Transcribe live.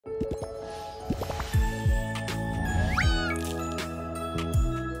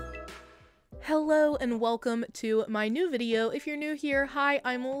and welcome to my new video. If you're new here, hi,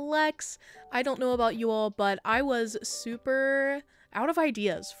 I'm Lex. I don't know about you all, but I was super out of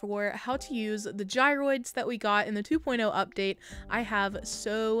ideas for how to use the gyroids that we got in the 2.0 update. I have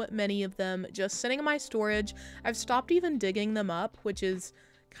so many of them just sitting in my storage. I've stopped even digging them up, which is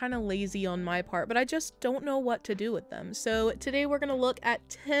kind of lazy on my part, but I just don't know what to do with them. So today we're going to look at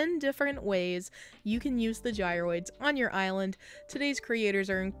 10 different ways you can use the gyroids on your island. Today's creators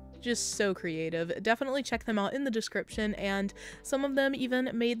are just so creative. Definitely check them out in the description, and some of them even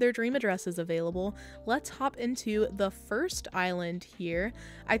made their dream addresses available. Let's hop into the first island here.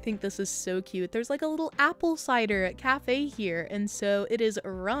 I think this is so cute. There's like a little apple cider cafe here, and so it is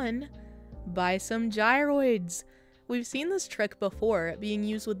run by some gyroids. We've seen this trick before being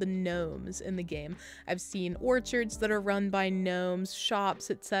used with the gnomes in the game. I've seen orchards that are run by gnomes,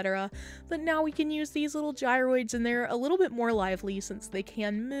 shops, etc. But now we can use these little gyroids, and they're a little bit more lively since they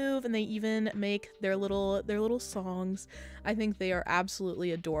can move and they even make their little songs. I think they are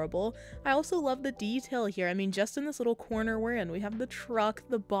absolutely adorable. I also love the detail here. I mean, just in this little corner we're in, we have the truck,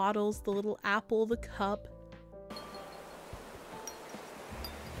 the bottles, the little apple, the cup.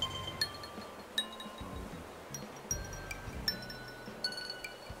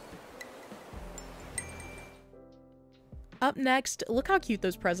 Up next, look how cute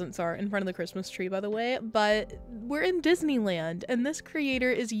those presents are in front of the Christmas tree, by the way, but we're in Disneyland, and this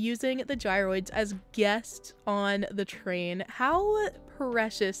creator is using the gyroids as guests on the train. How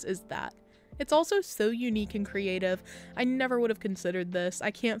precious is that? It's also so unique and creative. I never would have considered this.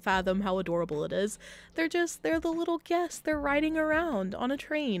 I can't fathom how adorable it is. They're the little guests. They're riding around on a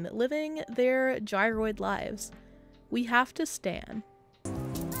train, living their gyroid lives. We have to stan.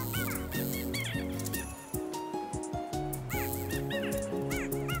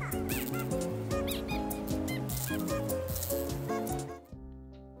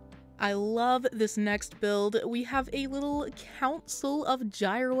 I love this next build. We have a little council of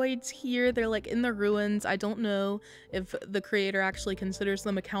gyroids here. They're like in the ruins. I don't know if the creator actually considers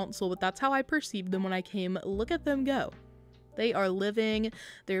them a council, but that's how I perceived them when I came. Look at them go. They are living.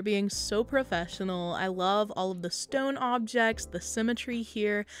 They're being so professional. I love all of the stone objects, the symmetry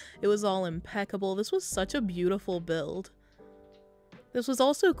here. It was all impeccable. This was such a beautiful build. This was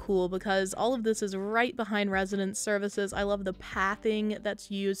also cool because all of this is right behind resident services. I love the pathing that's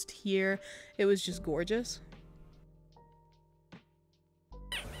used here. It was just gorgeous.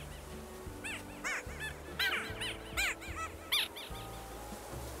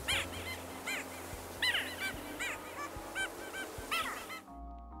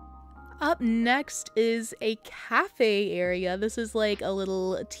 Up next is a cafe area. This is like a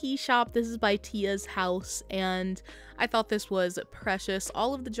little tea shop. This is by Tia's house, and I thought this was precious.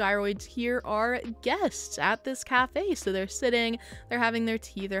 All of the gyroids here are guests at this cafe. So they're sitting, they're having their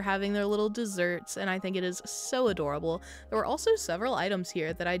tea, they're having their little desserts, and I think it is so adorable. There were also several items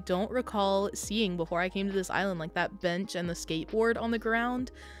here that I don't recall seeing before I came to this island, like that bench and the skateboard on the ground.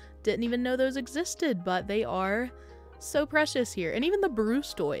 Didn't even know those existed, but they are so precious here. And even the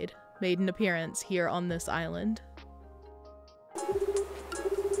Brustoid made an appearance here on this island.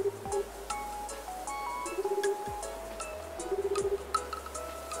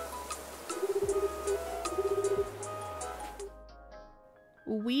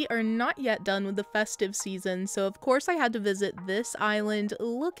 We are not yet done with the festive season, so of course I had to visit this island.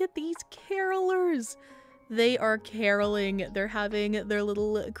 Look at these carolers! They are caroling. They're having their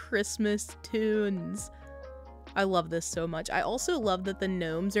little Christmas tunes. I love this so much. I also love that the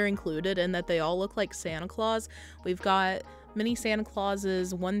gnomes are included and that they all look like Santa Claus. We've got mini Santa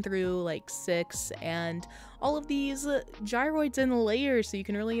Clauses 1 through like 6, and all of these gyroids in layers, so you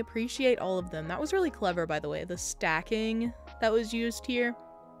can really appreciate all of them. That was really clever, by the way, the stacking that was used here.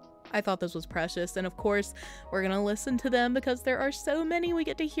 I thought this was precious, and of course we're gonna listen to them because there are so many. We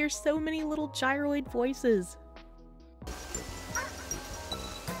get to hear so many little gyroid voices.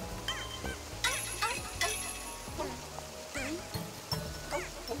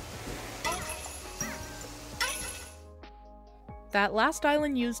 That last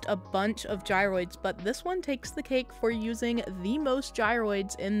island used a bunch of gyroids, but this one takes the cake for using the most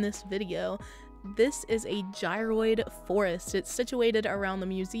gyroids in this video. This is a gyroid forest. It's situated around the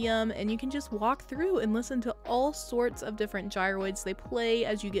museum, and you can just walk through and listen to all sorts of different gyroids. They play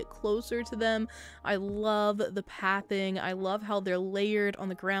as you get closer to them. I love the pathing. I love how they're layered on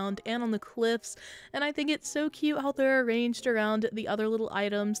the ground and on the cliffs, and I think it's so cute how they're arranged around the other little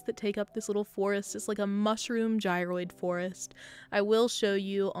items that take up this little forest. It's like a mushroom gyroid forest. I will show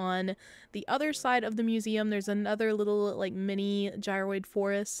you on the other side of the museum. There's another little like mini gyroid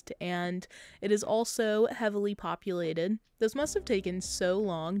forest, and it It is also heavily populated. This must have taken so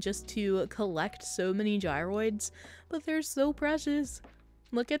long just to collect so many gyroids, but they're so precious.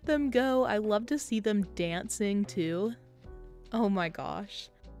 Look at them go. I love to see them dancing too. Oh my gosh.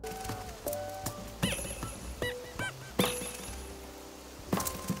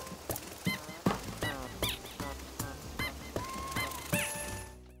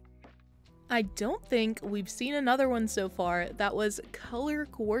 I don't think we've seen another one so far that was color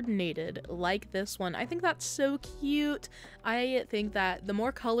coordinated like this one. I think that's so cute. I think that the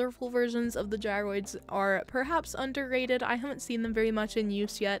more colorful versions of the gyroids are perhaps underrated. I haven't seen them very much in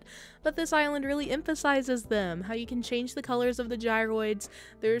use yet, but this island really emphasizes them, how you can change the colors of the gyroids.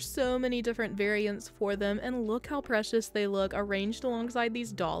 There's so many different variants for them, and look how precious they look arranged alongside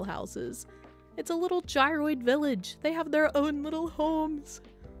these doll houses. It's a little gyroid village. They have their own little homes.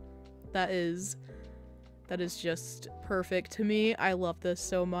 That is just perfect to me. I love this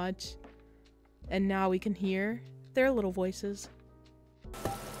so much. And now we can hear their little voices.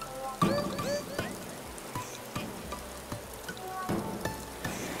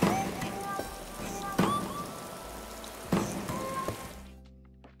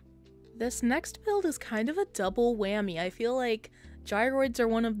 This next build is kind of a double whammy. I feel like gyroids are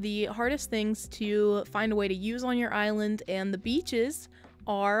one of the hardest things to find a way to use on your island, and the beaches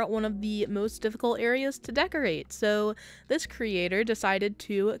are one of the most difficult areas to decorate. So this creator decided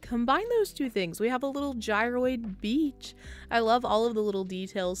to combine those two things. We have a little gyroid beach. I love all of the little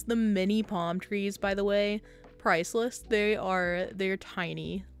details. The mini palm trees, by the way, priceless. They're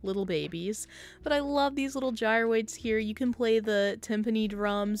tiny little babies, but I love these little gyroids here. You can play the timpani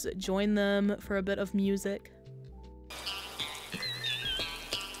drums, join them for a bit of music.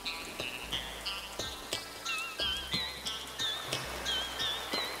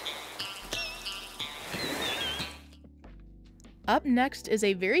 Up next is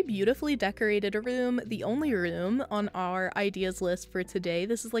a very beautifully decorated room, the only room on our ideas list for today.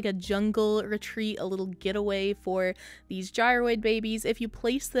 This is like a jungle retreat, a little getaway for these gyroid babies. If you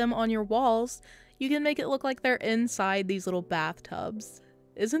place them on your walls, you can make it look like they're inside these little bathtubs.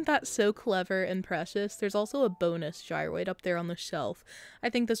 Isn't that so clever and precious? There's also a bonus gyroid up there on the shelf. I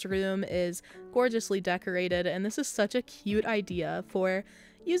think this room is gorgeously decorated, and this is such a cute idea for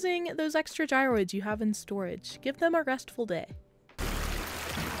using those extra gyroids you have in storage. Give them a restful day.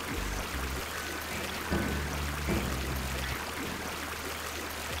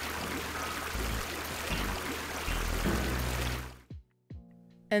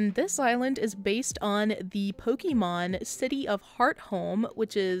 And this island is based on the Pokemon city of Hearthome,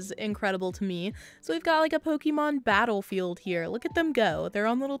 which is incredible to me. So we've got like a Pokemon battlefield here. Look at them go. They're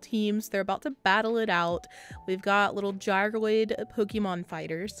on little teams. They're about to battle it out. We've got little gyroid Pokemon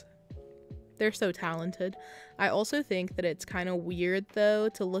fighters. They're so talented. I also think that it's kind of weird though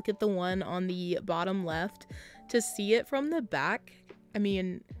to look at the one on the bottom left to see it from the back. I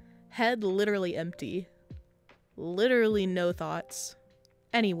mean, head literally empty. Literally no thoughts.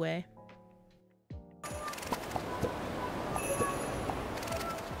 Anyway.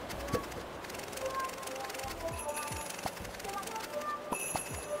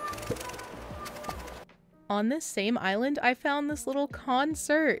 On this same island, I found this little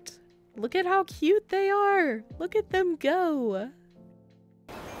concert. Look at how cute they are. Look at them go.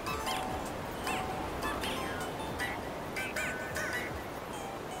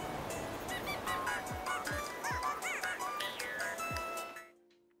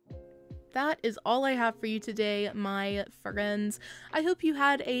 That is all I have for you today, my friends. I hope you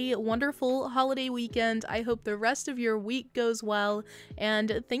had a wonderful holiday weekend. I hope the rest of your week goes well,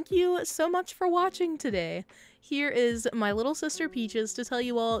 and thank you so much for watching today. Here is my little sister Peaches to tell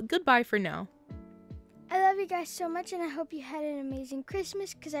you all goodbye for now. I love you guys so much, and I hope you had an amazing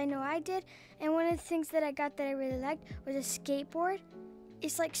Christmas, because I know I did. And one of the things that I got that I really liked was a skateboard.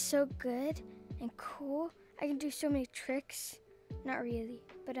 It's like so good and cool. I can do so many tricks. Not really,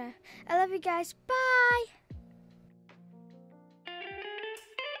 but I love you guys. Bye!